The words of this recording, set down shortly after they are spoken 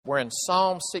We're in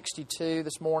Psalm 62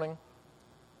 this morning.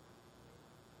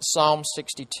 Psalm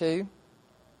 62.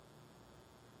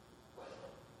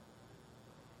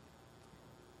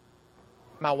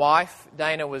 My wife,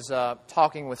 Dana, was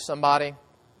talking with somebody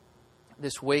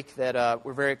this week that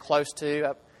we're very close to.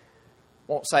 I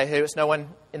won't say who. It's no one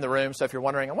in the room, so if you're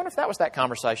wondering, I wonder if that was that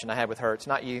conversation I had with her. It's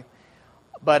not you.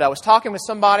 But I was talking with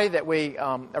somebody that we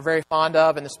are very fond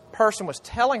of, and this person was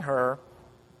telling her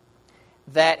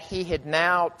that he had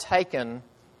now taken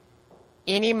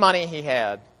any money he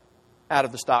had out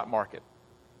of the stock market.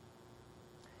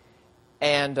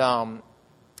 And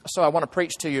so I want to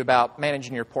preach to you about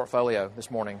managing your portfolio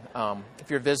this morning. If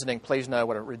you're visiting, please know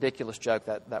what a ridiculous joke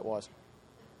that was.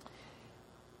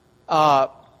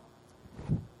 But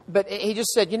he just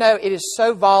said, it is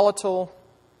so volatile,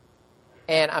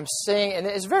 and I'm seeing, and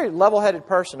it's a very level-headed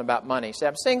person about money. So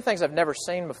I'm seeing things I've never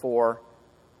seen before,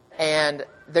 and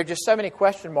there are just so many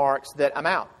question marks that I'm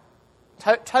out.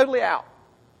 Totally out.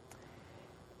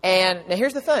 And now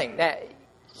here's the thing. Now,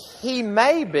 he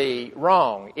may be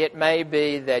wrong. It may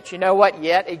be that,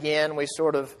 yet again, we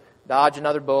sort of dodge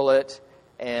another bullet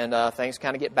and things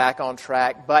kind of get back on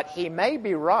track. But he may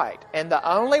be right. And the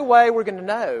only way we're going to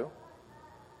know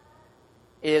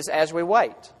is as we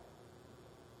wait.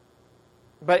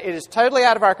 But it is totally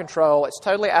out of our control. It's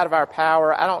totally out of our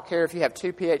power. I don't care if you have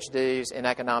 2 PhDs in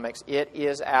economics. It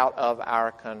is out of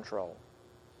our control.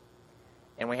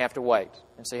 And we have to wait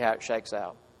and see how it shakes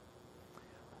out.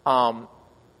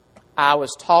 I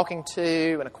was talking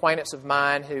to an acquaintance of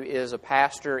mine who is a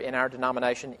pastor in our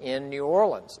denomination in New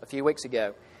Orleans a few weeks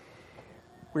ago.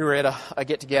 We were at a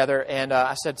get-together, and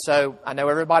I said, so I know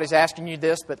everybody's asking you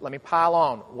this, but let me pile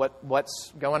on.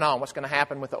 What's going on? What's going to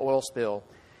happen with the oil spill?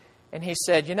 And he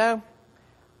said,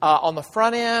 on the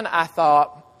front end, I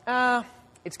thought,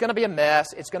 it's going to be a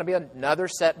mess. It's going to be another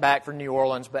setback for New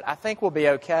Orleans, but I think we'll be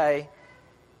okay.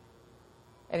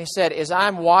 And he said, as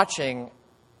I'm watching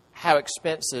how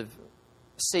expensive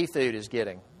seafood is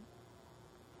getting,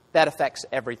 that affects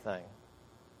everything.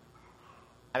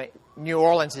 I mean, New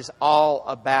Orleans is all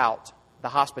about the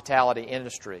hospitality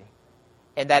industry,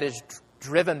 and that is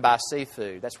driven by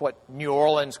seafood. That's what New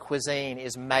Orleans cuisine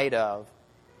is made of.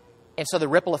 And so the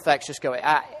ripple effects just go,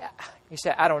 he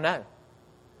said, I don't know.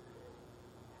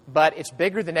 But it's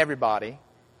bigger than everybody.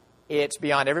 It's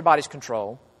beyond everybody's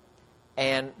control.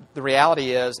 And the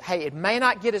reality is, hey, it may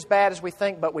not get as bad as we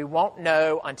think, but we won't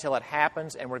know until it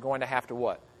happens, and we're going to have to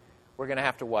what? We're going to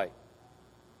have to wait.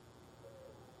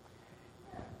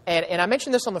 And I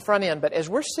mentioned this on the front end, but as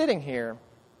we're sitting here,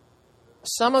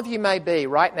 some of you may be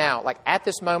right now, like at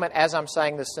this moment as I'm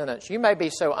saying this sentence, you may be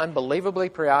so unbelievably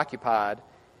preoccupied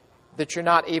that you're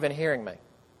not even hearing me.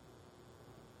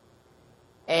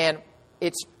 And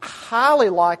it's highly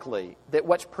likely that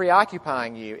what's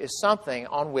preoccupying you is something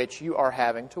on which you are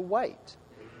having to wait.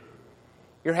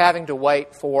 You're having to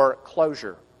wait for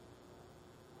closure,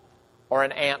 or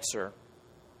an answer,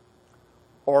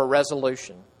 or a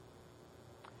resolution.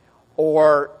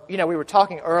 Or, we were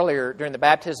talking earlier during the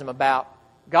baptism about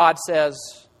God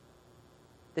says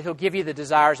that He'll give you the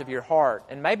desires of your heart.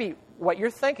 And maybe what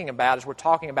you're thinking about as we're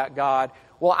talking about God,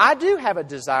 well, I do have a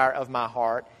desire of my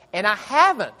heart, and I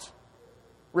haven't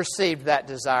received that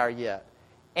desire yet.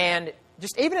 And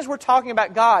just even as we're talking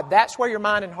about God, that's where your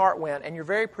mind and heart went, and you're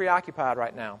very preoccupied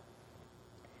right now.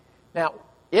 Now,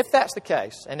 if that's the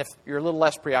case, and if you're a little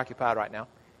less preoccupied right now,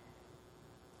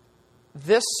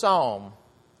 this psalm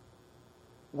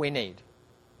we need.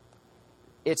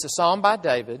 It's a psalm by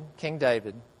David, King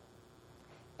David,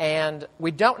 and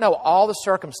we don't know all the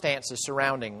circumstances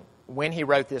surrounding when he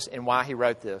wrote this and why he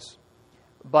wrote this.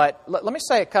 But let me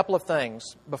say a couple of things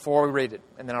before we read it,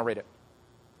 and then I'll read it.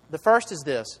 The first is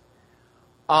this.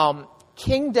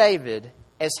 King David,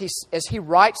 as he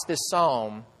writes this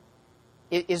psalm,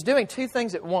 is doing two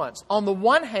things at once. On the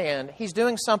one hand, he's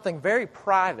doing something very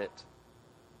private,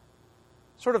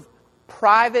 sort of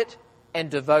private and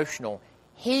devotional.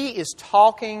 He is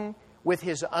talking with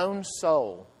his own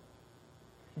soul.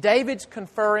 David's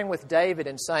conferring with David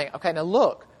and saying, okay, now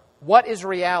look, what is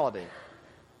reality?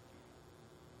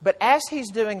 But as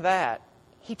he's doing that,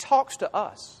 he talks to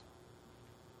us.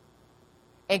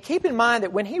 And keep in mind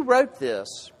that when he wrote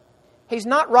this, he's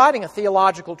not writing a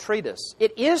theological treatise.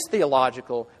 It is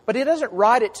theological, but he doesn't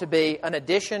write it to be an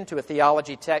addition to a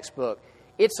theology textbook.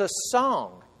 It's a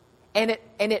song. And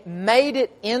it made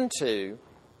it into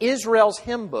Israel's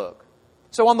hymn book.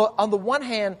 So on the one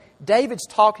hand, David's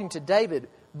talking to David,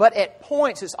 but at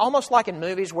points it's almost like in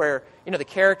movies where the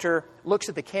character looks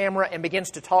at the camera and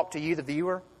begins to talk to you, the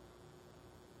viewer.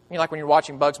 Like when you're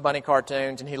watching Bugs Bunny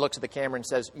cartoons and he looks at the camera and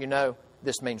says,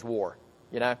 this means war.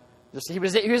 He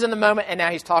was in the moment, and now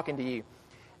he's talking to you.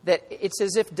 That it's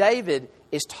as if David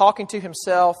is talking to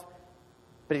himself,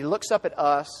 but he looks up at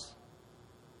us,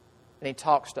 and he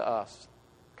talks to us.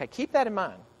 Okay, keep that in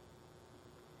mind.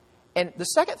 And the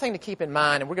second thing to keep in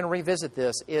mind, and we're going to revisit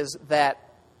this, is that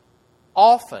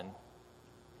often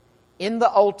in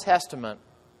the Old Testament,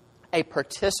 a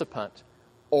participant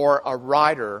or a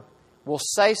writer will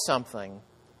say something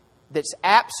that's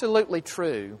absolutely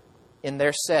true in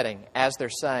their setting as they're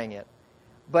saying it.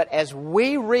 But as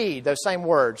we read those same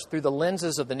words through the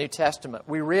lenses of the New Testament,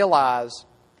 we realize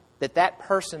that that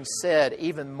person said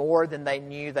even more than they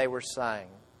knew they were saying.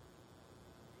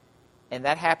 And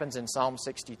that happens in Psalm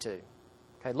 62.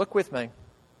 Okay, look with me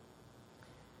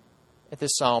at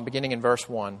this psalm, beginning in verse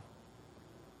 1.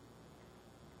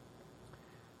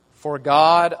 For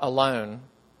God alone,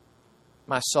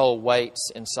 my soul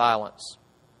waits in silence.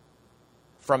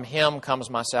 From Him comes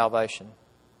my salvation.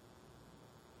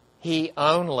 He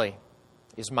only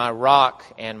is my rock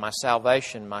and my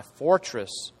salvation, my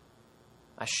fortress.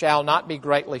 I shall not be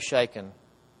greatly shaken.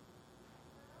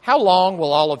 How long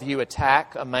will all of you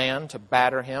attack a man to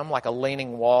batter him like a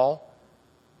leaning wall,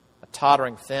 a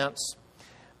tottering fence?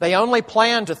 They only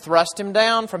plan to thrust him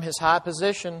down from his high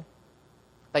position.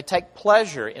 They take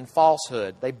pleasure in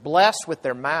falsehood. They bless with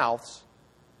their mouths,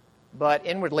 but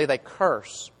inwardly they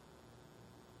curse.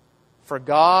 For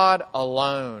God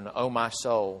alone, O my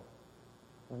soul,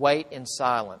 wait in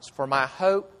silence, for my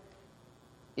hope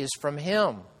is from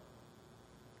Him.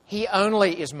 He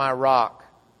only is my rock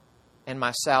and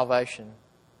my salvation,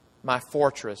 my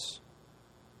fortress.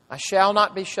 I shall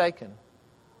not be shaken.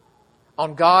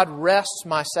 On God rests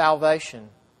my salvation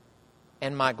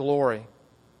and my glory.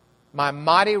 My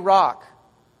mighty rock,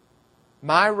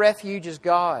 my refuge is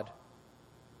God.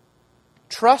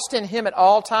 Trust in Him at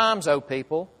all times, O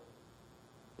people.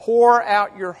 Pour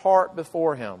out your heart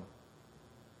before Him.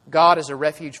 God is a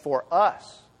refuge for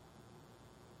us.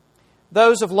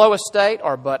 Those of low estate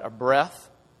are but a breath.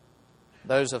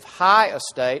 Those of high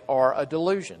estate are a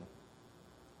delusion.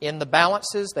 In the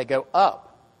balances they go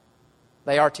up.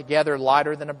 They are together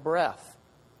lighter than a breath.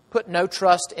 Put no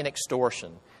trust in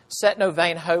extortion. Set no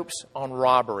vain hopes on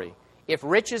robbery. If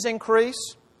riches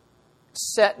increase,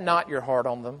 set not your heart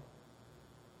on them.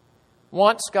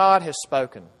 Once God has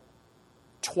spoken,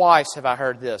 twice have I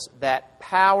heard this, that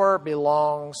power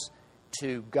belongs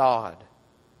to God,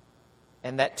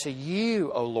 and that to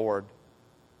you, O Lord,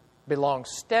 belongs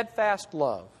steadfast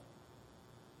love.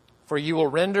 For you will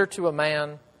render to a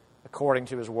man according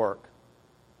to his work.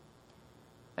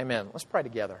 Amen. Let's pray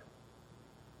together.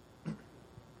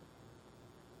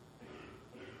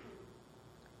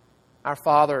 Our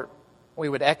Father, we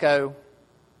would echo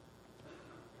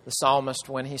the psalmist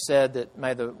when he said that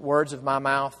may the words of my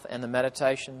mouth and the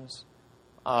meditations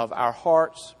of our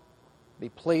hearts be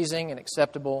pleasing and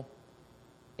acceptable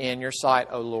in your sight,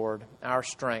 O Lord, our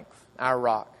strength, our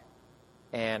rock,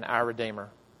 and our Redeemer.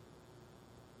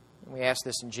 We ask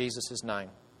this in Jesus' name.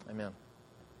 Amen.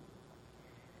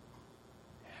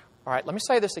 All right, let me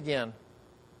say this again.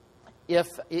 If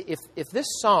this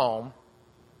psalm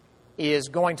is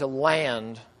going to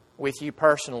land with you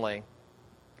personally,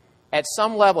 at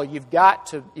some level you've got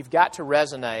to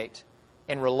resonate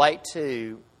and relate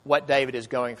to what David is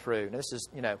going through. Now, this is,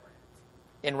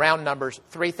 in round numbers,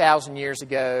 3,000 years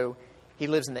ago. He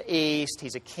lives in the East.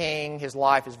 He's a king. His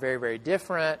life is very, very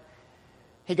different.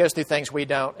 He goes through things we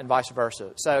don't, and vice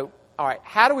versa. So, all right,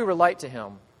 how do we relate to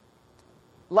him?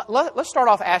 Let's start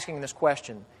off asking this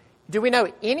question. Do we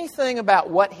know anything about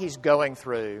what he's going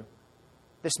through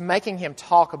that's making him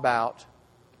talk about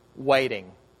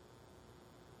waiting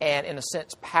and, in a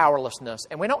sense, powerlessness?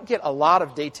 And we don't get a lot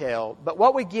of detail, but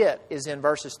what we get is in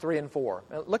verses 3 and 4.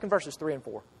 Look in verses 3 and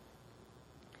 4.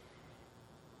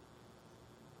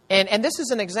 And this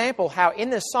is an example how in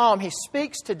this psalm he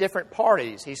speaks to different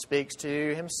parties. He speaks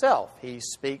to himself. He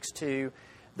speaks to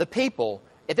the people.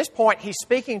 At this point, he's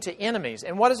speaking to enemies.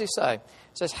 And what does he say?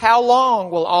 He says, how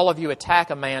long will all of you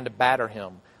attack a man to batter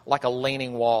him like a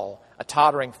leaning wall, a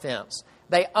tottering fence?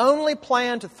 They only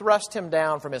plan to thrust him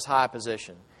down from his high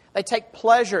position. They take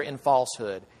pleasure in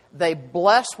falsehood. They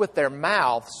bless with their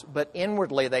mouths, but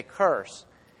inwardly they curse.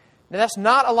 Now, that's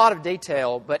not a lot of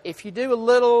detail, but if you do a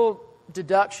little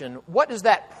deduction, what does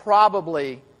that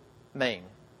probably mean?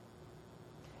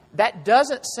 That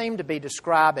doesn't seem to be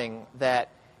describing that,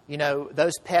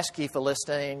 those pesky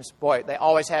Philistines, boy, they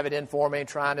always have it in for me,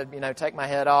 trying to, take my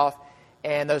head off.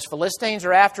 And those Philistines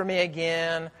are after me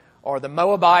again, or the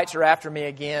Moabites are after me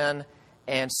again.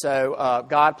 And so,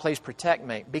 God, please protect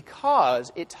me.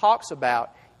 Because it talks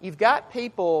about, you've got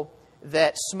people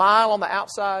that smile on the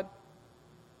outside.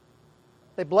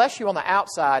 They bless you on the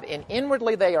outside, and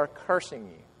inwardly they are cursing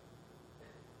you.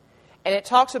 And it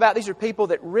talks about these are people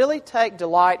that really take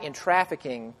delight in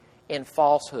trafficking in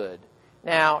falsehood.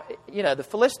 Now, the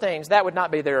Philistines, that would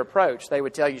not be their approach. They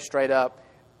would tell you straight up,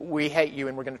 we hate you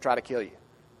and we're going to try to kill you.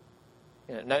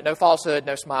 No falsehood,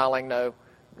 no smiling, no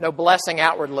blessing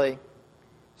outwardly.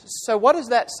 So what does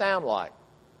that sound like?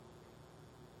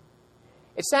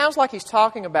 It sounds like he's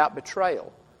talking about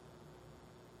betrayal.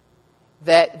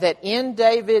 That in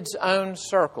David's own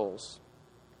circles,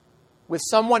 with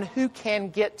someone who can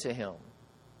get to him,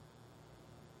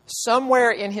 somewhere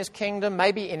in his kingdom,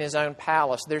 maybe in his own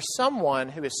palace, there's someone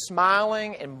who is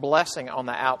smiling and blessing on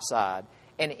the outside,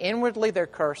 and inwardly they're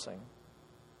cursing.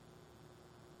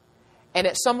 And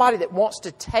it's somebody that wants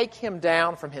to take him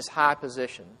down from his high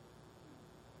position.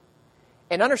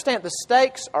 And understand, the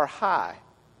stakes are high.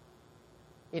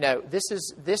 This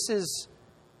is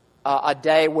a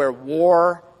day where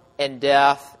war and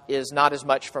death is not as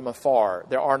much from afar.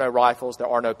 There are no rifles, there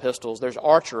are no pistols, there's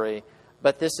archery,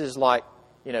 but this is like,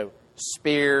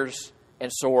 spears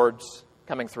and swords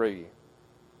coming through you.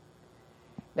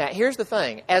 Now, here's the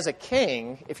thing. As a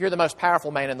king, if you're the most powerful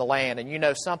man in the land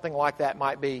and something like that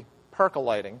might be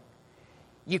percolating,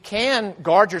 you can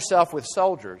guard yourself with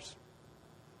soldiers.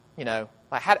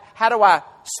 Like how do I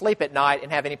sleep at night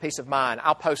and have any peace of mind?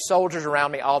 I'll post soldiers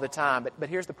around me all the time. But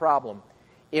here's the problem.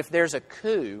 If there's a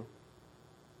coup,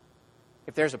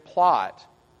 if there's a plot,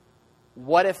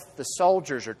 what if the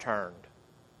soldiers are turned?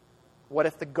 What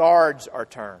if the guards are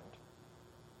turned?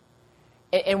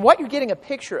 And what you're getting a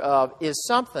picture of is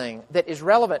something that is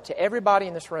relevant to everybody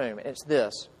in this room. And it's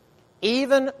this.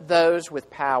 Even those with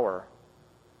power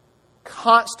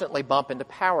constantly bump into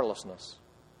powerlessness.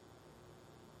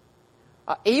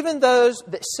 Even those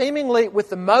that seemingly with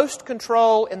the most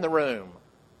control in the room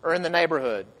or in the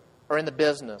neighborhood or in the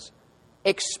business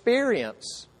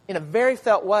experience, in a very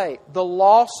felt way, the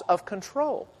loss of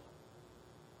control.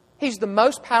 He's the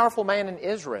most powerful man in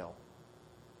Israel.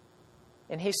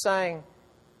 And he's saying,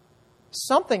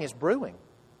 something is brewing.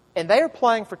 And they are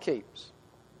playing for keeps.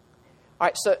 All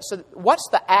right, so what's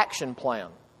the action plan?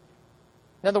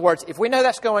 In other words, if we know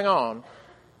that's going on,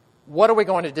 what are we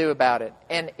going to do about it?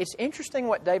 And it's interesting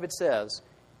what David says.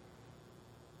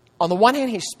 On the one hand,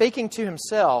 he's speaking to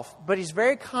himself, but he's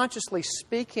very consciously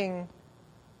speaking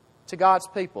to God's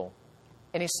people.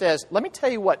 And he says, let me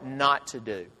tell you what not to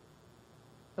do.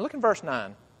 Now look in verse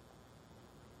 9.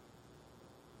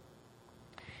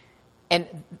 And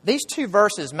these two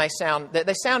verses may sound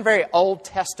very Old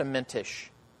Testamentish.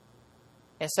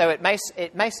 And so it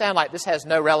may sound like this has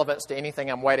no relevance to anything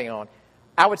I'm waiting on.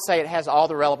 I would say it has all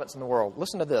the relevance in the world.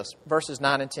 Listen to this, verses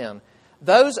 9 and 10.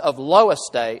 Those of low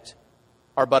estate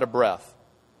are but a breath.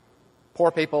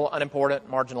 Poor people, unimportant,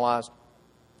 marginalized.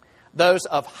 Those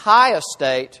of high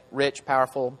estate, rich,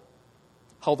 powerful,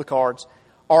 hold the cards,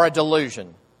 are a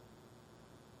delusion.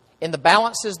 In the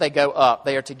balances they go up.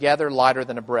 They are together lighter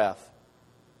than a breath.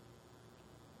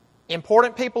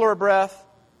 Important people are a breath.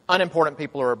 Unimportant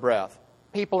people are a breath.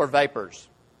 People are vapors.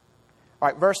 All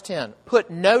right, verse 10.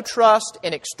 Put no trust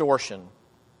in extortion.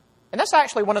 And that's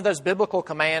actually one of those biblical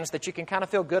commands that you can kind of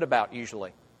feel good about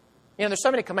usually. There's so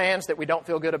many commands that we don't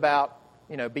feel good about.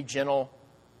 Be gentle.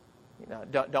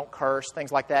 Don't curse,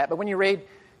 things like that. But when you read,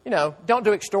 don't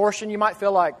do extortion, you might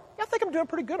feel like, I think I'm doing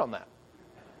pretty good on that.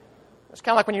 It's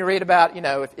kind of like when you read about,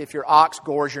 if your ox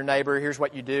gores your neighbor, here's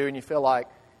what you do, and you feel like,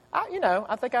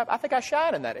 I think I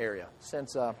shine in that area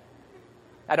since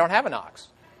I don't have an ox,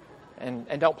 and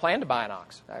don't plan to buy an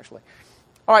ox, actually.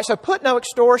 All right, so put no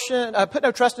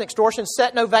trust in extortion,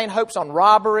 set no vain hopes on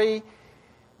robbery.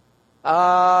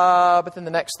 But then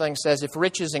the next thing says, if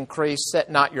riches increase,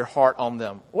 set not your heart on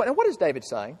them. What is David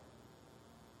saying?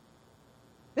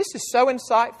 This is so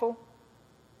insightful.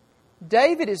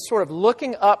 David is sort of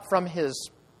looking up from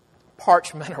his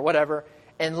parchment or whatever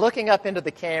and looking up into the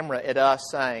camera at us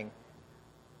saying,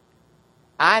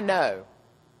 I know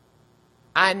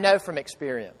from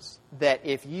experience that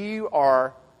if you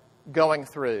are going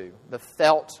through the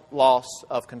felt loss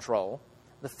of control,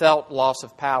 the felt loss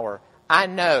of power, I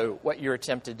know what you're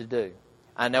tempted to do.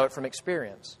 I know it from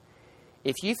experience.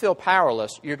 If you feel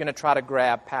powerless, you're going to try to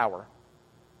grab power.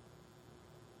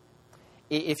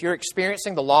 If you're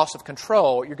experiencing the loss of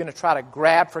control, you're going to try to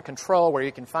grab for control where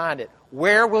you can find it.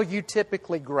 Where will you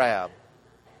typically grab?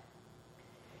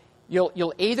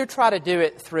 You'll either try to do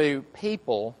it through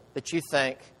people that you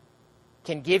think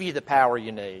can give you the power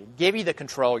you need, give you the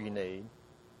control you need,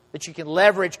 that you can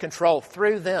leverage control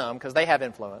through them because they have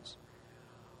influence,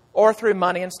 or through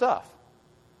money and stuff.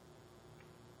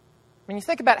 I mean, you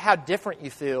think about how different you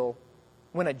feel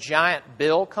when a giant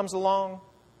bill comes along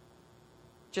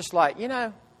just like,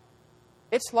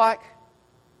 it's like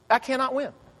I cannot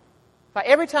win. Like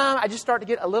every time I just start to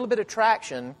get a little bit of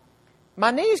traction,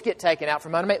 my knees get taken out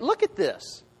from under me. Look at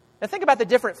this. Now think about the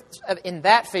difference in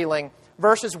that feeling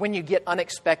versus when you get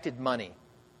unexpected money.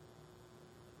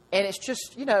 And it's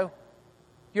just,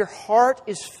 your heart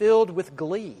is filled with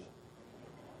glee.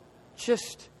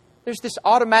 There's this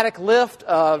automatic lift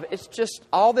of, it's just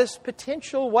all this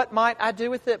potential, what might I do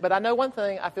with it? But I know one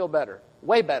thing, I feel better,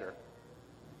 way better.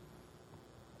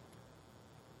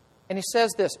 And he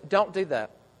says this, don't do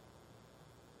that.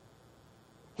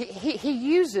 He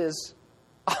uses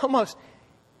almost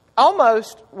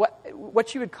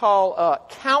what you would call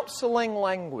counseling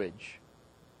language.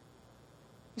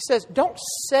 He says, don't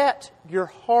set your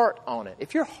heart on it.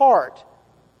 If your heart,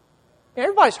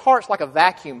 everybody's heart's like a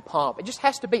vacuum pump. It just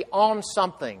has to be on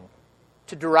something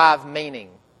to derive meaning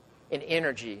and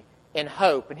energy and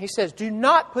hope. And he says, do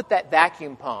not put that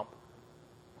vacuum pump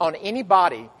on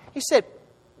anybody. He said,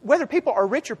 whether people are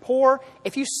rich or poor,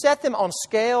 if you set them on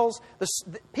scales, the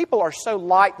people are so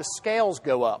light, the scales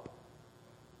go up.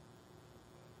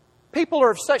 People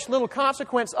are of such little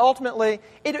consequence, ultimately,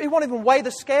 it won't even weigh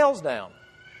the scales down.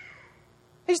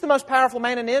 He's the most powerful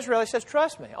man in Israel. He says,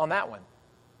 trust me on that one.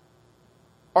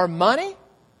 Or money?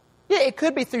 Yeah, it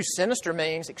could be through sinister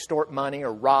means, extort money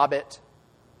or rob it.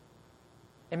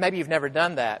 And maybe you've never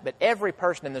done that, but every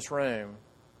person in this room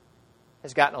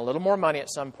has gotten a little more money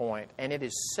at some point, and it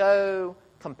is so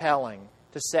compelling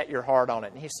to set your heart on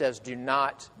it. And he says, do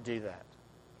not do that.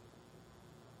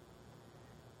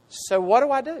 So what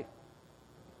do I do?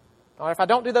 If I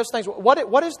don't do those things,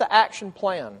 what is the action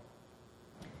plan?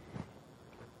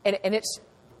 And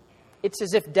it's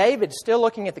as if David, still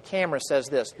looking at the camera, says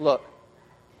this, look,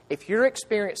 if you're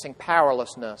experiencing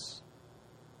powerlessness,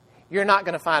 you're not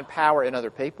going to find power in other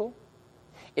people.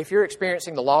 If you're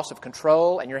experiencing the loss of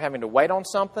control and you're having to wait on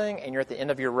something and you're at the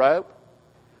end of your rope,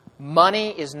 money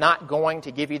is not going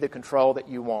to give you the control that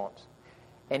you want.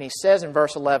 And he says in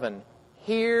verse 11,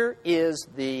 here is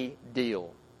the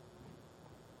deal.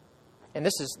 And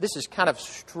this is kind of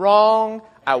strong.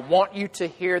 I want you to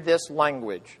hear this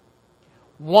language.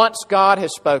 Once God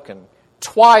has spoken,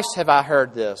 twice have I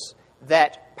heard this,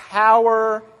 that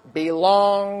power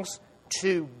belongs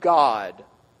to God.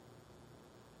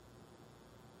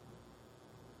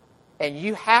 And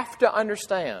you have to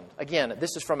understand, again,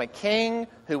 this is from a king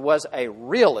who was a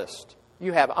realist.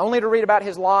 You have only to read about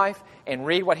his life and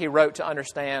read what he wrote to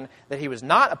understand that he was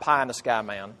not a pie-in-the-sky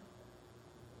man.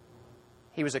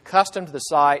 He was accustomed to the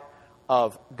sight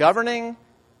of governing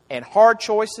and hard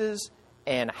choices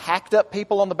and hacked up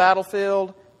people on the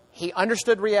battlefield. He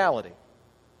understood reality.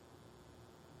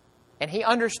 And he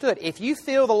understood, if you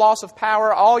feel the loss of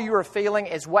power, all you are feeling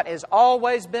is what has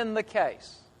always been the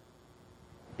case.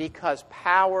 Because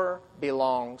power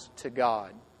belongs to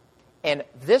God. And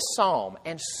this psalm,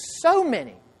 and so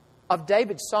many of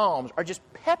David's psalms, are just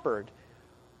peppered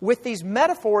with these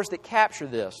metaphors that capture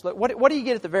this. Look, what do you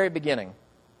get at the very beginning?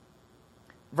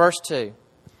 Verse 2.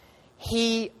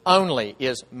 He only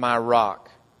is my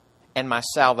rock and my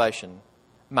salvation,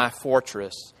 my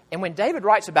fortress. And when David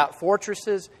writes about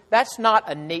fortresses, that's not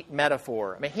a neat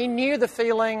metaphor. I mean, he knew the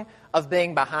feeling of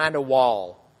being behind a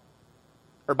wall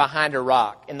or behind a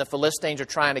rock, and the Philistines are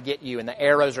trying to get you, and the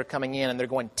arrows are coming in, and they're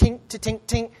going tink, to tink,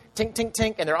 tink, tink, tink,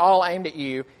 tink, and they're all aimed at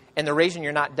you, and the reason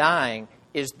you're not dying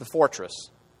is the fortress.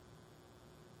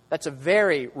 That's a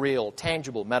very real,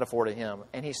 tangible metaphor to him.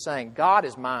 And he's saying, God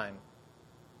is mine.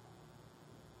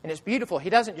 And it's beautiful. He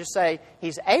doesn't just say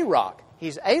he's a rock.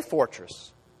 He's a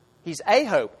fortress. He's a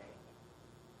hope.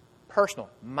 Personal.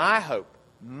 My hope.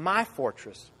 My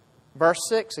fortress. Verse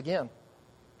 6 again.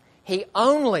 He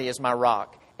only is my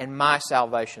rock and my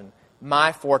salvation,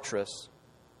 my fortress.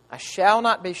 I shall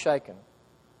not be shaken.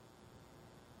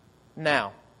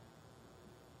 Now,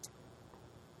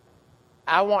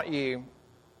 I want you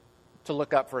to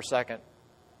look up for a second,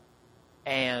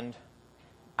 and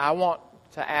I want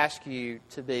to ask you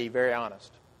to be very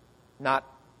honest, not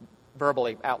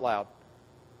verbally out loud,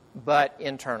 but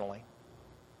internally.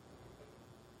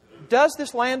 Does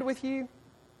this land with you?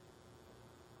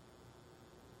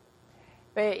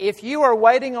 If you are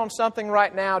waiting on something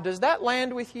right now, does that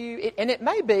land with you? And it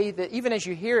may be that even as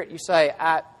you hear it, you say,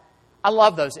 I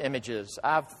love those images.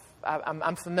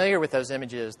 I'm familiar with those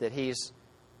images that he's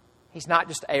not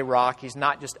just a rock. He's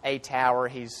not just a tower.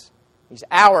 He's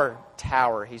our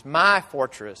tower. He's my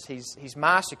fortress. He's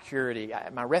my security,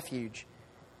 my refuge.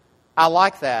 I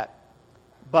like that.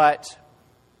 But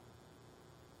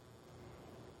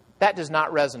that does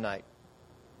not resonate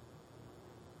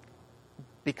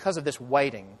because of this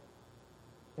waiting.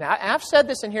 Now, I've said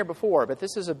this in here before, but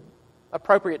this is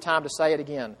appropriate time to say it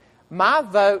again. My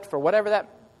vote, for whatever that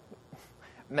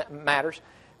matters,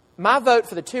 my vote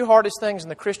for the two hardest things in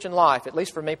the Christian life, at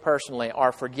least for me personally,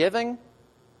 are forgiving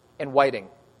and waiting.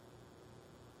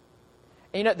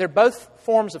 And they're both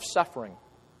forms of suffering.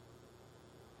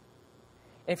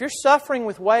 And if you're suffering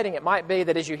with waiting, it might be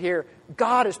that as you hear,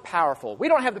 God is powerful. We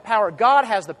don't have the power. God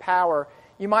has the power.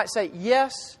 You might say,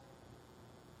 yes,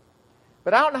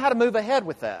 but I don't know how to move ahead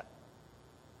with that.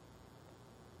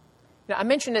 I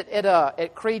mentioned it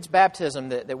at Creed's baptism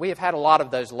that we have had a lot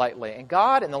of those lately. And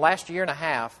God, in the last year and a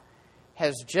half,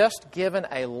 has just given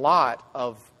a lot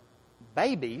of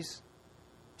babies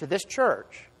to this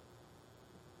church.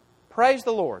 Praise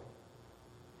the Lord.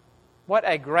 What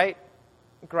a great,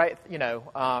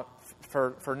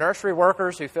 for nursery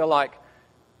workers who feel like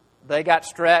they got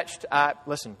stretched.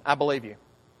 Listen, I believe you.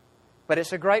 But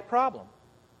it's a great problem.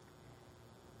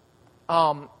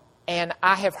 And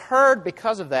I have heard,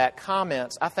 because of that,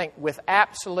 comments, I think, with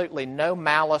absolutely no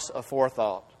malice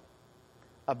aforethought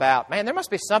about, man, there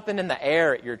must be something in the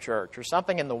air at your church or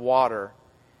something in the water.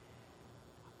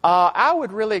 I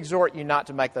would really exhort you not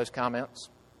to make those comments,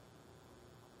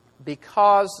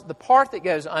 because the part that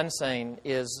goes unseen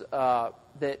is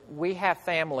that we have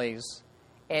families,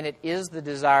 and it is the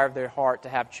desire of their heart to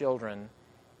have children,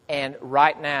 and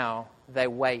right now they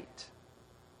wait.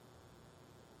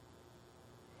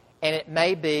 And it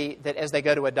may be that as they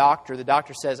go to a doctor, the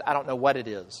doctor says, I don't know what it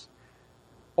is.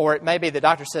 Or it may be the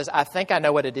doctor says, I think I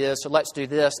know what it is, so let's do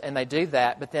this, and they do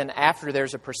that. But then after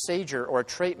there's a procedure or a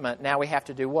treatment, now we have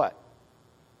to do what?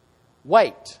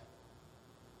 Wait.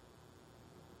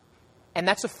 And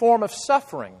that's a form of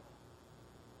suffering.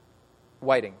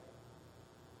 Waiting.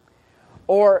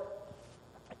 Or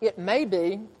it may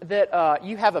be that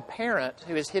you have a parent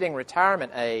who is hitting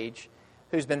retirement age,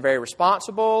 who's been very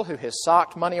responsible, who has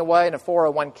socked money away in a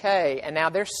 401k, and now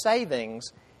their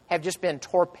savings have just been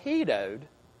torpedoed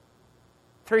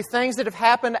through things that have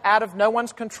happened out of no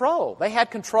one's control. They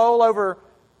had control over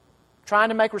trying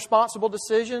to make responsible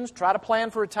decisions, try to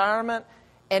plan for retirement,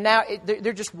 and now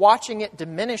they're just watching it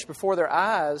diminish before their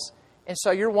eyes. And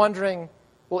so you're wondering,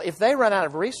 well, if they run out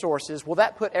of resources, will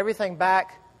that put everything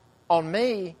back on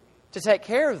me to take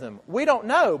care of them? We don't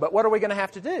know, but what are we going to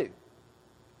have to do?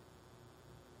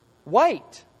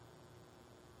 Wait.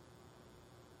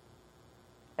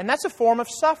 And that's a form of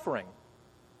suffering,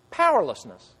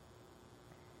 powerlessness.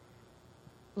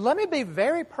 Let me be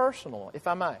very personal, if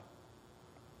I may.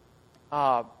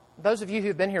 Those of you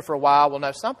who've been here for a while will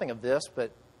know something of this,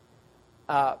 but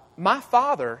my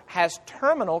father has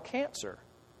terminal cancer.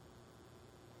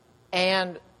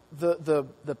 And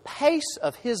the pace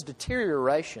of his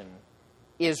deterioration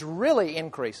is really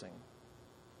increasing.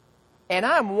 And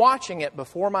I'm watching it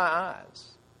before my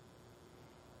eyes.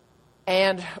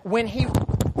 And when he...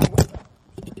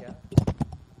 Yeah.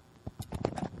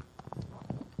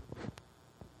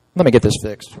 Let me get this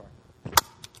fixed.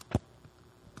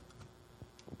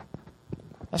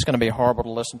 That's going to be horrible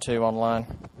to listen to online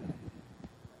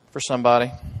for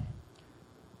somebody.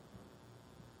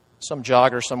 Some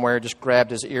jogger somewhere just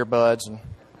grabbed his earbuds and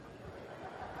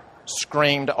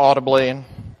screamed audibly and...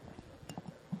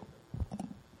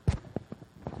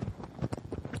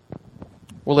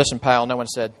 Well, listen, pal, no one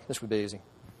said this would be easy.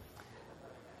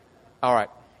 All right.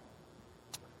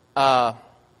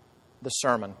 The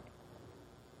sermon.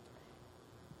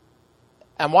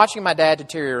 I'm watching my dad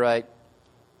deteriorate,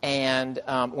 and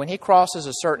when he crosses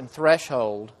a certain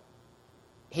threshold,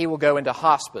 he will go into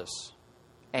hospice,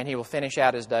 and he will finish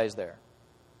out his days there.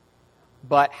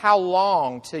 But how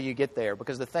long till you get there?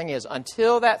 Because the thing is,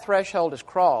 until that threshold is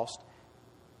crossed,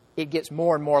 it gets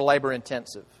more and more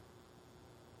labor-intensive.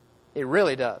 It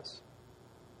really does.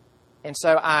 And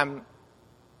so I'm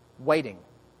waiting.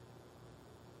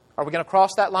 Are we going to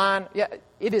cross that line? Yeah,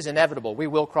 it is inevitable. We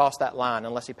will cross that line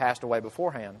unless he passed away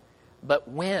beforehand. But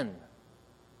when?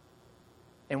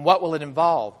 And what will it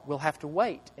involve? We'll have to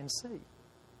wait and see.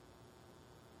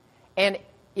 And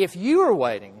if you are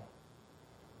waiting,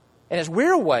 and as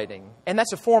we're waiting, and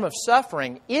that's a form of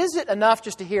suffering, is it enough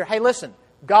just to hear, hey, listen,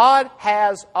 God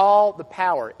has all the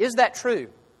power? Is that true?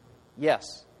 Yes.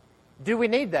 Do we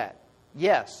need that?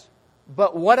 Yes.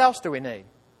 But what else do we need?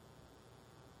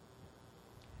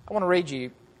 I want to read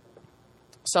you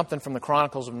something from the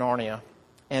Chronicles of Narnia.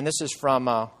 And this is from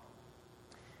the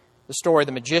story,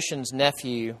 The Magician's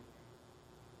Nephew.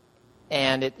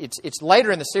 And it's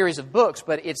later in the series of books,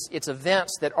 but it's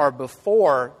events that are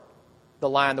before The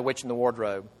Lion, the Witch, and the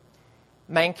Wardrobe.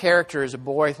 Main character is a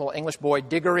boy, little English boy,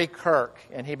 Diggory Kirk,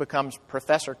 and he becomes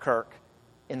Professor Kirk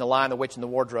in The Lion, the Witch, and the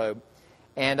Wardrobe.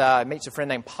 And meets a friend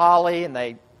named Polly, and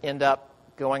they end up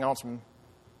going on some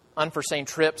unforeseen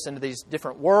trips into these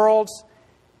different worlds.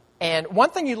 And one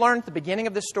thing you learn at the beginning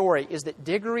of this story is that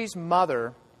Diggory's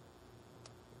mother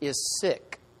is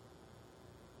sick.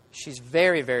 She's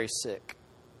very, very sick.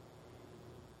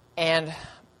 And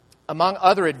among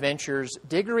other adventures,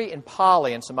 Diggory and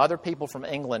Polly and some other people from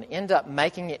England end up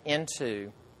making it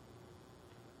into,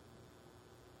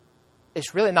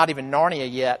 it's really not even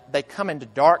Narnia yet. They come into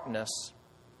darkness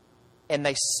and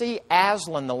they see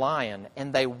Aslan the lion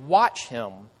and they watch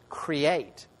him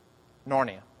create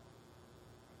Narnia.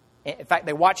 In fact,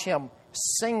 they watch him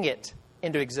sing it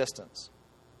into existence.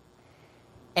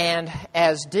 And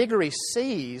as Diggory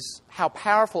sees how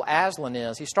powerful Aslan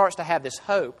is, he starts to have this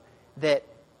hope that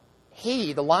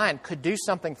he, the lion, could do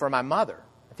something for my mother.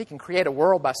 If he can create a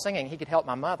world by singing, he could help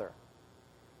my mother.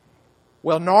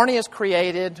 Well, Narnia is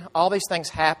created, all these things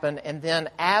happen, and then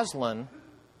Aslan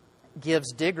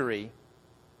gives Diggory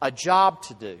a job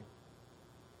to do.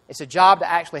 It's a job to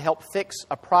actually help fix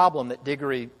a problem that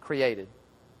Diggory created.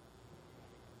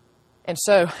 And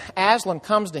so Aslan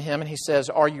comes to him and he says,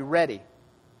 "Are you ready,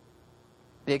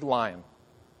 big lion?"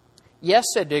 "Yes,"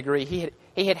 said Diggory. He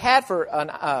had had for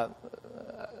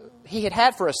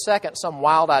a second some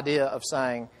wild idea of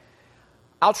saying,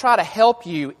 "I'll try to help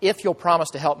you if you'll promise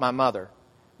to help my mother."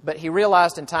 But he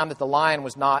realized in time that the lion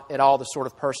was not at all the sort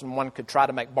of person one could try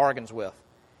to make bargains with.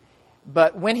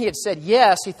 But when he had said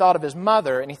yes, he thought of his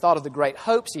mother and he thought of the great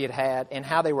hopes he had had and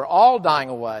how they were all dying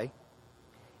away.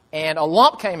 And a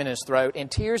lump came in his throat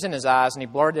and tears in his eyes, and he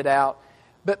blurted out,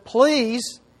 "But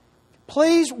please,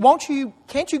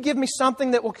 can't you give me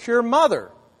something that will cure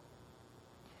Mother?"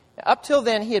 Now, up till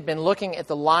then, he had been looking at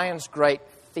the lion's great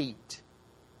feet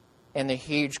and the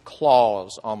huge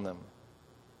claws on them.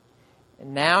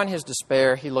 And now in his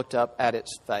despair, he looked up at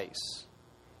its face.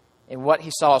 And what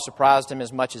he saw surprised him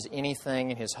as much as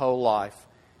anything in his whole life.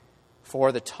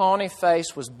 For the tawny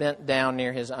face was bent down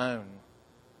near his own.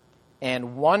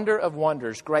 And wonder of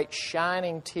wonders, great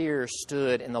shining tears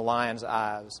stood in the lion's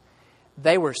eyes.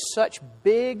 They were such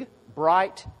big,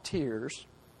 bright tears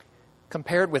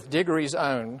compared with Diggory's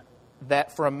own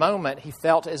that for a moment he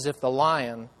felt as if the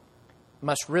lion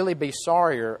must really be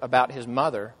sorrier about his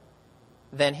mother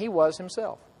than he was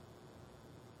himself.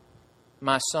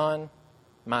 my son,"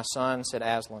 said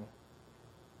Aslan.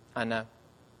 "I know."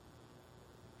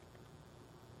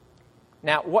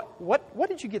 Now, what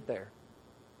did you get there?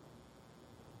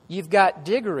 You've got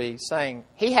Diggory saying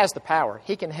he has the power.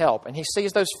 He can help. And he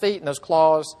sees those feet and those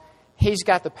claws. He's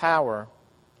got the power.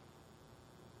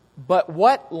 But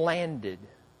what landed?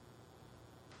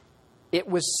 It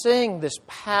was seeing this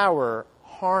power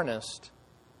harnessed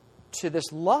to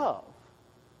this love.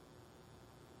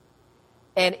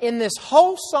 And in this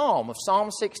whole psalm of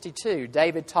Psalm 62,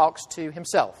 David talks to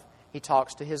himself. He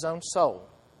talks to his own soul.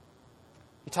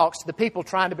 He talks to the people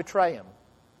trying to betray him.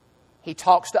 He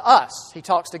talks to us. He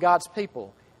talks to God's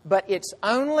people. But it's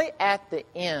only at the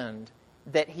end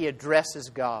that he addresses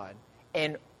God.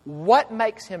 And what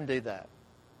makes him do that?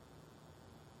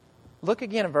 Look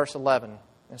again in verse 11,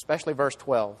 especially verse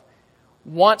 12.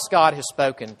 "Once God has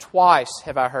spoken, twice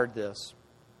have I heard this,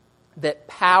 that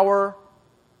power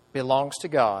belongs to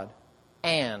God,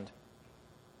 and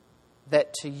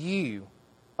that to you,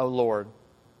 O Lord,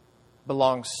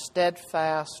 belongs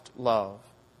steadfast love."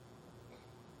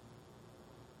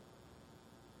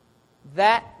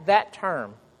 That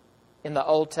term in the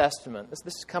Old Testament, this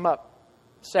has come up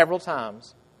several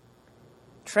times,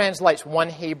 translates one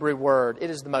Hebrew word. It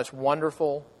is the most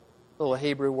wonderful little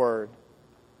Hebrew word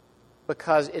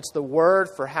because it's the word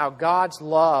for how God's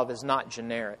love is not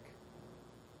generic.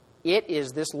 It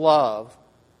is this love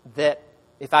that,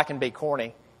 if I can be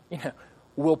corny,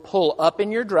 will pull up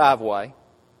in your driveway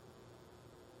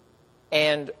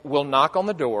and will knock on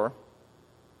the door.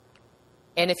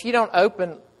 And if you don't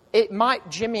open, it might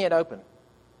jimmy it open.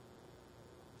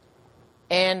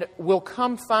 And will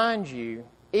come find you,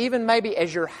 even maybe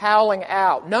as you're howling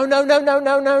out, "No, no, no, no,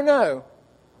 no, no, no."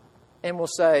 And will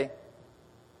say,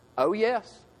 "Oh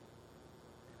yes,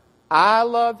 I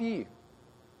love you.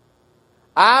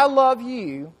 I love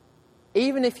you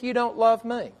even if you don't love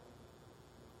me.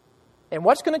 And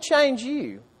what's going to change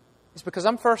you is because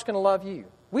I'm first going to love you."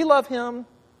 We love Him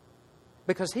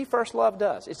because He first loved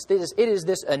us. It is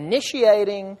this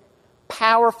initiating,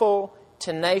 powerful,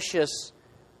 tenacious,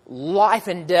 life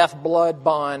and death blood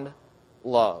bond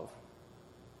love.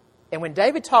 And when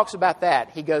David talks about that,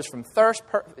 he goes from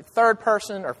third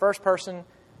person or first person,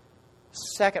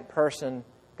 second person,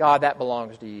 "God, that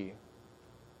belongs to you."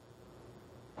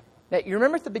 Now, you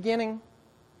remember at the beginning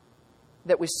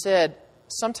that we said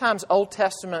sometimes Old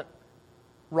Testament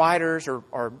writers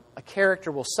or a character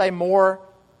will say more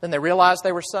than they realized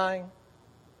they were saying?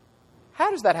 How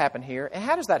does that happen here? And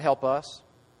how does that help us?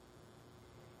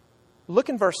 Look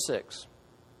in verse 6.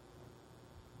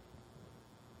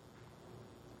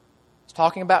 It's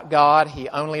talking about God. He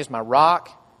only is my rock,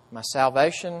 my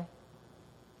salvation,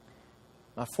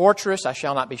 my fortress. I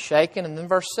shall not be shaken. And then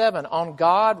verse 7, on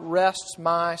God rests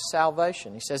my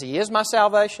salvation. He says He is my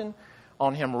salvation.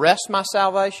 On Him rests my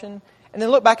salvation. And then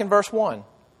look back in verse 1.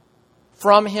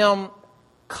 From Him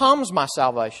comes my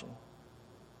salvation.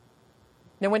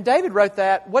 Now, when David wrote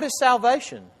that, what is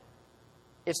salvation?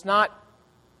 It's not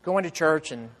going to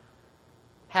church and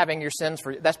having your sins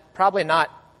forgiven. That's probably not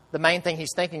the main thing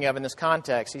he's thinking of in this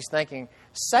context. He's thinking,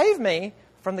 save me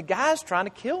from the guys trying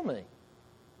to kill me.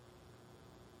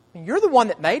 You're the one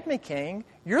that made me king.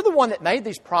 You're the one that made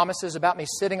these promises about me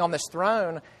sitting on this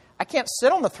throne. I can't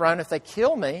sit on the throne if they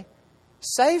kill me.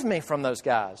 Save me from those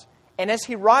guys. And as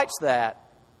he writes that,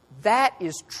 that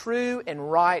is true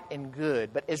and right and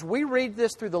good. But as we read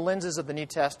this through the lenses of the New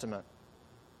Testament,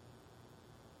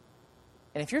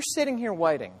 and if you're sitting here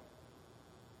waiting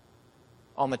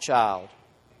on the child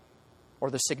or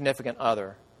the significant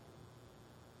other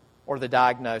or the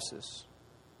diagnosis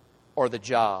or the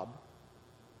job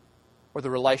or the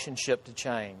relationship to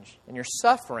change, and you're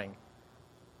suffering,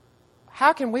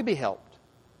 how can we be helped?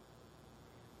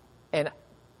 And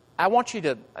I want you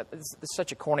to, it's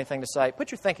such a corny thing to say,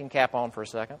 put your thinking cap on for a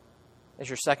second, as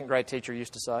your second grade teacher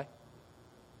used to say,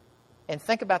 and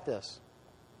think about this.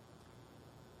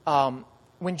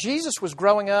 When Jesus was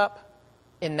growing up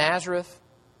in Nazareth,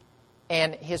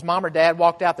 and his mom or dad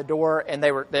walked out the door, and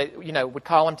they would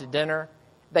call him to dinner,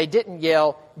 they didn't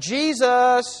yell,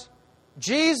 Jesus,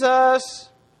 Jesus.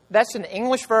 That's an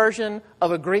English version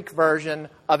of a Greek version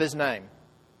of his name.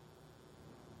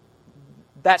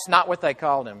 That's not what they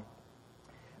called him.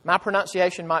 My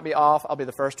pronunciation might be off, I'll be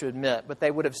the first to admit, but they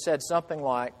would have said something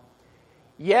like,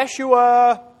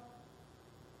 Yeshua,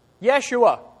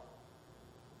 Yeshua.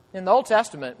 In the Old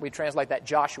Testament, we translate that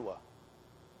Joshua.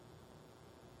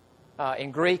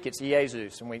 In Greek, it's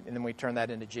Jesus, and then we turn that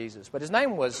into Jesus. But his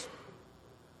name was,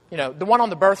 the one on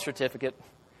the birth certificate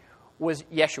was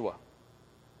Yeshua.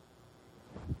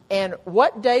 And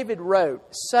what David wrote,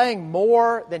 saying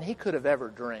more than he could have ever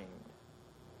dreamed,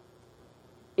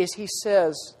 is he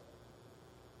says,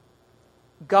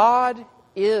 God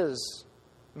is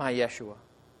my Yeshua.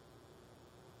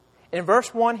 In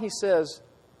verse 1, he says,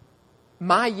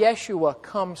 my Yeshua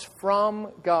comes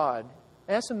from God.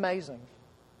 And that's amazing.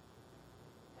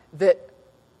 That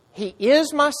He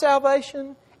is my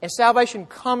salvation, and salvation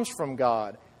comes from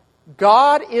God.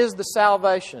 God is the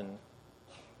salvation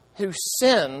who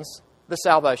sends the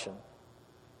salvation.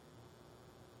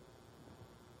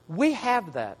 We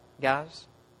have that, guys.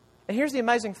 And here's the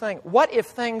amazing thing. What if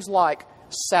things like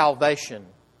salvation,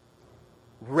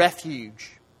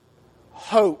 refuge,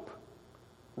 hope,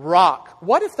 rock,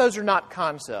 what if those are not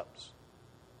concepts?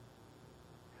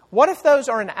 What if those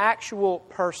are an actual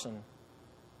person?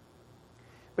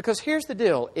 Because here's the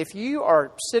deal. If you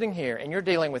are sitting here and you're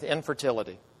dealing with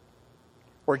infertility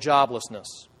or joblessness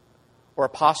or a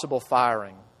possible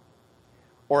firing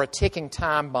or a ticking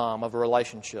time bomb of a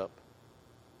relationship,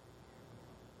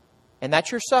 and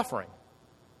that's your suffering,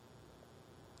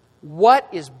 what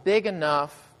is big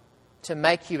enough to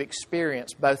make you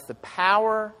experience both the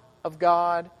power of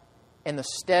God and the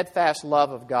steadfast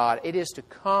love of God? It is to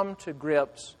come to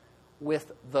grips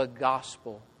with the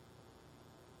gospel.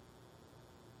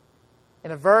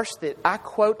 And a verse that I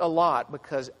quote a lot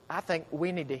because I think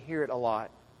we need to hear it a lot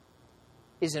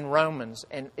is in Romans,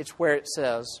 and it's where it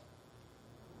says,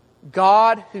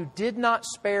 God who did not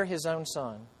spare His own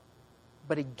Son,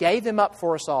 but He gave Him up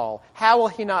for us all, how will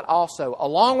He not also,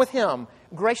 along with Him,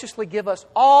 graciously give us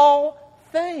all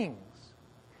things?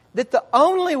 That the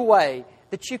only way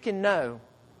that you can know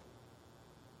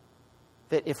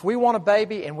that if we want a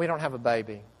baby and we don't have a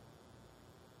baby,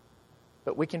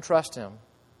 but we can trust Him,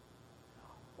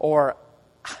 or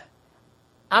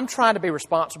I'm trying to be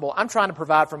responsible, I'm trying to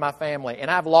provide for my family,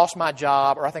 and I've lost my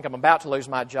job, or I think I'm about to lose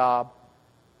my job,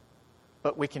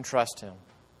 but we can trust Him.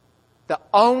 The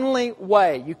only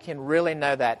way you can really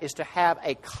know that is to have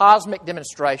a cosmic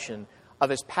demonstration of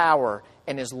His power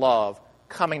and His love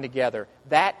coming together.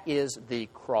 That is the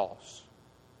cross.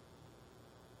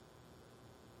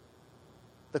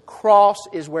 The cross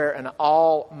is where an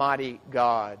almighty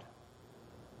God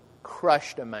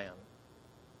crushed a man.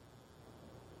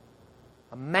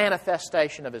 A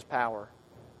manifestation of His power.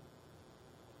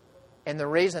 And the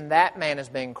reason that man is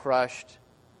being crushed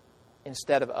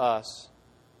instead of us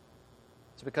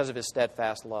is because of His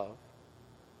steadfast love.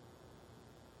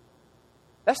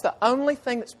 That's the only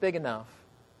thing that's big enough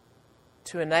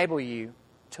to enable you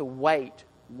to wait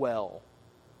well.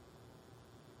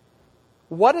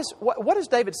 What does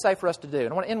David say for us to do? And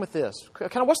I want to end with this.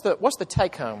 Kind of what's the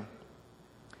take home?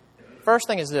 First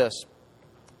thing is this.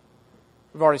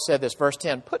 We've already said this, verse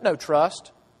 10. Put no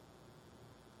trust.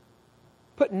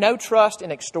 Put no trust in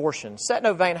extortion. Set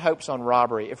no vain hopes on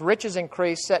robbery. If riches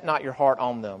increase, set not your heart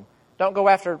on them. Don't go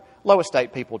after low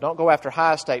estate people. Don't go after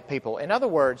high estate people. In other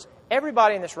words,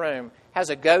 everybody in this room has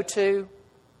a go-to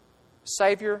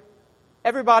Savior.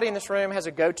 Everybody in this room has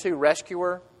a go-to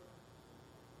rescuer.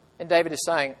 And David is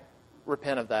saying,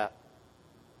 repent of that.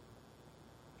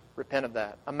 Repent of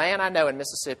that. A man I know in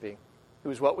Mississippi who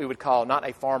was what we would call not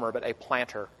a farmer, but a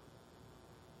planter.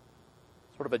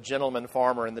 Sort of a gentleman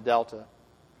farmer in the Delta.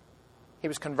 He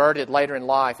was converted later in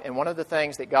life, and one of the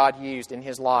things that God used in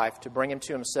his life to bring him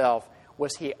to himself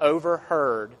was he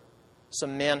overheard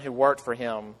some men who worked for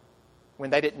him when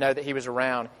they didn't know that he was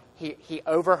around. He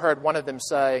overheard one of them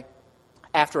say,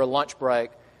 after a lunch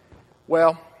break,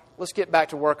 well, let's get back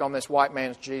to work on this white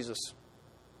man's Jesus.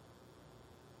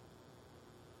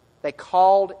 They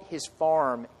called his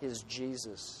farm his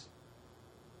Jesus.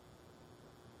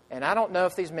 And I don't know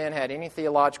if these men had any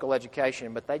theological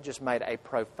education, but they just made a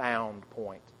profound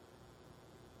point.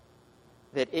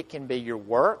 That it can be your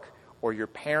work, or your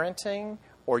parenting,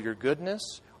 or your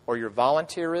goodness, or your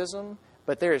volunteerism,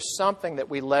 but there is something that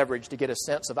we leverage to get a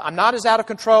sense of, I'm not as out of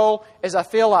control as I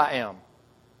feel I am.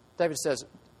 David says,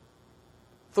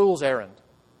 fool's errand.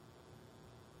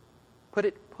 Put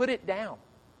it down.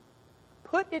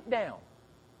 Put it down.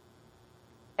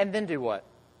 And then do what?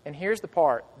 And here's the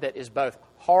part that is both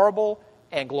horrible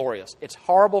and glorious. It's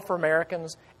horrible for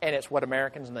Americans, and it's what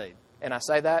Americans need. And I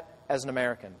say that as an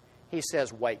American. He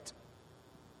says, wait.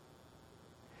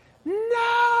 No!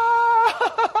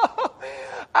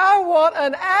 I want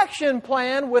an action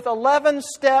plan with 11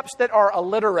 steps that are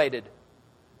alliterated.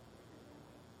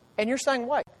 And you're saying,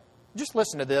 wait. Just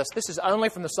listen to this. This is only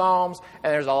from the Psalms,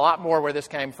 and there's a lot more where this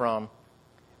came from.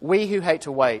 We who hate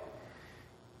to wait.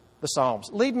 The Psalms.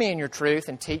 Lead me in your truth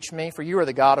and teach me, for you are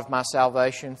the God of my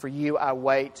salvation. For you I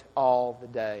wait all the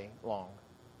day long.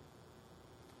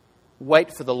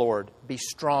 Wait for the Lord. Be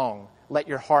strong. Let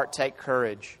your heart take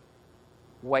courage.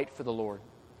 Wait for the Lord.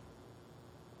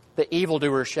 The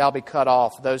evildoer shall be cut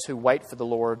off. Those who wait for the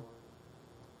Lord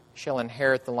shall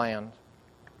inherit the land.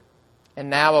 And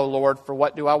now, O Lord, for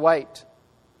what do I wait?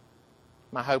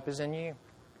 My hope is in you.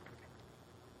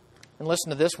 And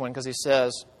listen to this one, because he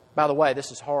says, by the way,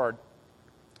 this is hard.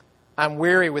 I'm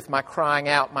weary with my crying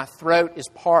out. My throat is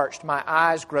parched. My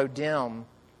eyes grow dim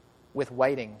with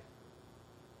waiting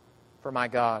for my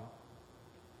God.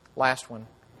 Last one.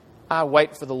 I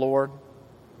wait for the Lord.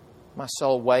 My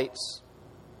soul waits.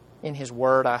 In His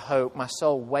word I hope. My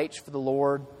soul waits for the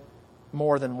Lord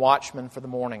more than watchmen for the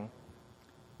morning.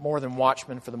 More than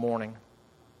watchmen for the morning.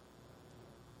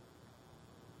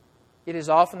 It is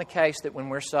often the case that when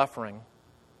we're suffering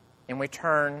and we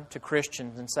turn to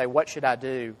Christians and say, what should I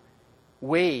do?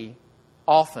 We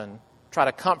often try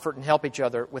to comfort and help each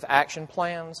other with action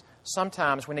plans.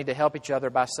 Sometimes we need to help each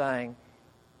other by saying,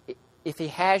 if He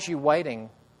has you waiting,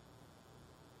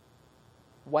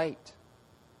 wait.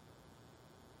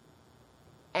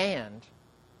 And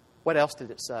what else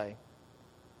did it say?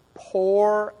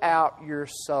 Pour out your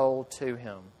soul to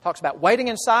Him. Talks about waiting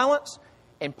in silence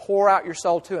and pour out your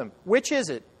soul to Him. Which is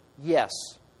it? Yes.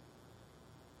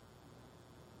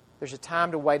 There's a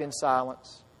time to wait in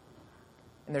silence.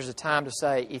 And there's a time to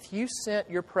say, if you sent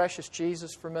your precious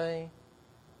Jesus for me,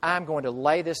 I'm going to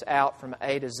lay this out from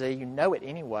A to Z. You know it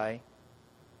anyway.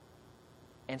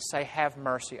 And say, have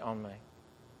mercy on me.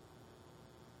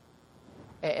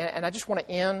 And I just want to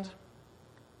end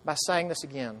by saying this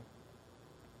again.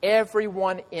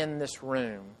 Everyone in this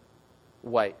room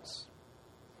waits.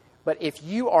 But if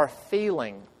you are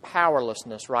feeling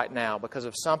powerlessness right now because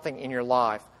of something in your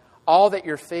life, all that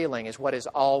you're feeling is what has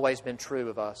always been true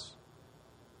of us.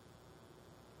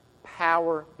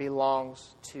 Power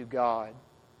belongs to God.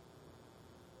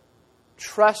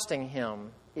 Trusting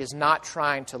Him is not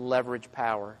trying to leverage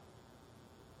power.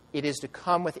 It is to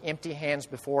come with empty hands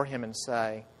before Him and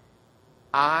say,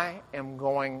 I am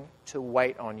going to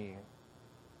wait on you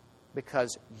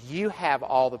because you have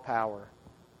all the power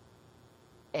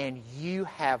and you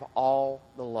have all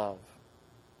the love.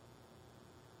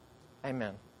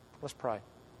 Amen. Let's pray.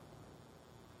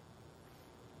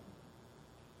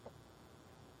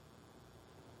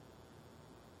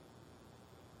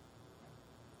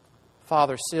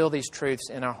 Father, seal these truths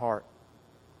in our heart.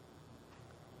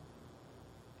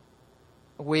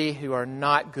 We who are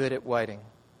not good at waiting,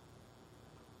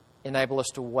 enable us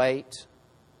to wait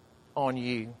on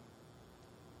you.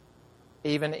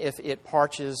 even if it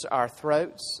parches our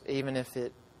throats, even if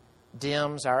it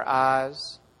dims our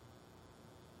eyes.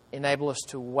 Enable us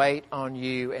to wait on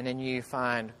You and in You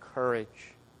find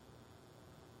courage,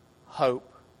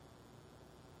 hope,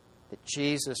 that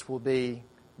Jesus will be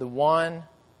the one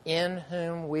in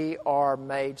whom we are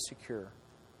made secure.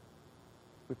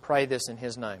 We pray this in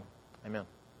His name. Amen.